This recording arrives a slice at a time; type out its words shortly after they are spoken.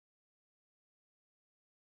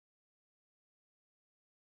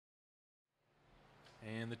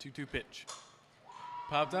And the 2-2 pitch.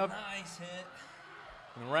 Popped up. Nice hit.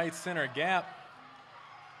 In the right center gap.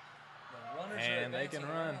 The and they can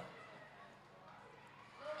run.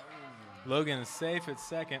 Logan is safe at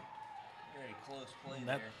second. Very close play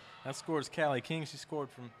there. That scores Callie King. She scored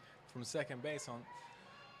from second base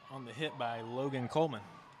on the hit by Logan Coleman.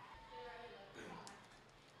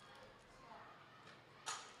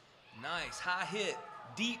 Nice high hit,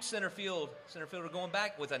 deep center field. Center fielder going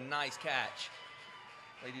back with a nice catch.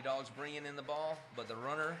 Lady Dogs bringing in the ball, but the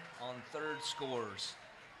runner on third scores.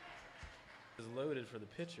 Is loaded for the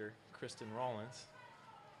pitcher, Kristen Rollins.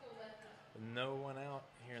 With no one out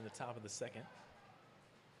here in the top of the second.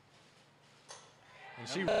 And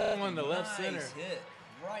she won the left center. Nice hit,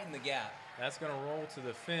 right in the gap. That's going to roll to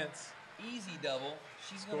the fence. Easy double.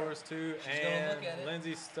 She's scores two, she's gonna look at it.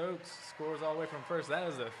 Lindsay Stokes scores all the way from first. That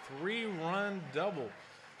is a 3-run double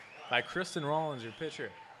by Kristen Rollins, your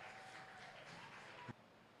pitcher.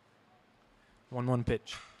 1-1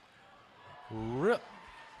 pitch. Rip.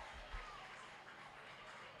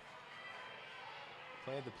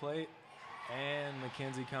 Play at the plate, and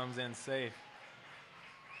McKenzie comes in safe.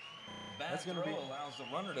 That's going to be allows the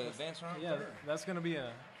runner to advance around. Yeah, that's going to be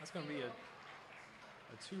a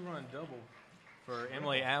 2-run double for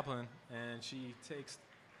Emily Applin, and she takes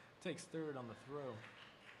third on the throw.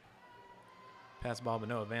 Pass ball, but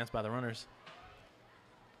no advance by the runners.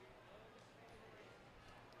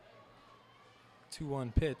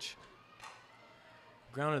 2-1 pitch.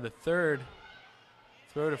 Grounded to third.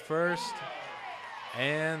 Throw to first.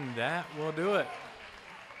 And that will do it.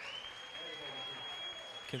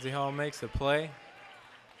 Kinsey Hall makes the play.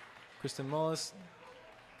 Kristen Mullis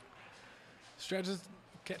stretches,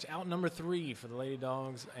 catch out number 3 for the Lady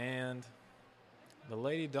Dogs, and the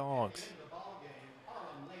Lady Dogs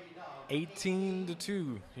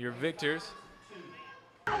 18-2, your victors.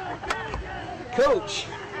 Coach,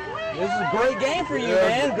 this is a great game for you,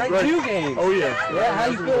 man. Great 2 games. Oh, yeah. Yeah, how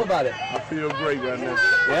do you feel about it? I feel great right now.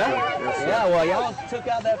 Yeah? Yes, sir. Yeah, well, y'all took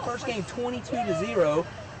out that first game 22-0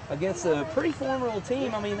 against a pretty formidable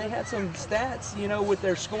team. I mean, they had some stats, you know, with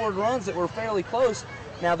their scored runs that were fairly close.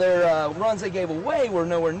 Now, their runs they gave away were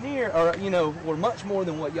nowhere near, or, you know, were much more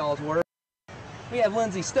than what y'all's were. We have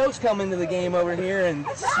Lindsay Stokes come into the game over here and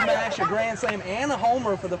smash a grand slam and a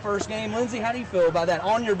homer for the first game. Lindsay, how do you feel about that?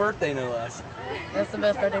 On your birthday, no less. That's the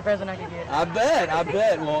best birthday present I could get. I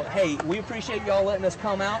bet. Well, hey, we appreciate y'all letting us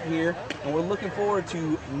come out here, and we're looking forward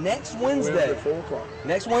to next Wednesday. 4 o'clock.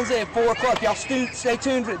 Next Wednesday at 4 o'clock. Y'all stay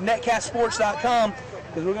tuned at netcastsports.com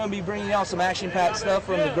because we're going to be bringing y'all some action-packed stuff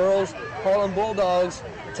from the girls, Harlem Bulldogs,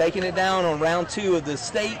 taking it down on round 2 of the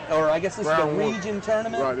state, or I guess this is the region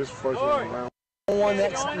tournament. Right, this is the first one. Round 1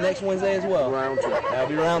 next Wednesday as well. Round 2. That'll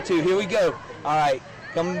be round 2. Here we go. All right,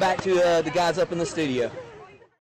 coming back to the guys up in the studio.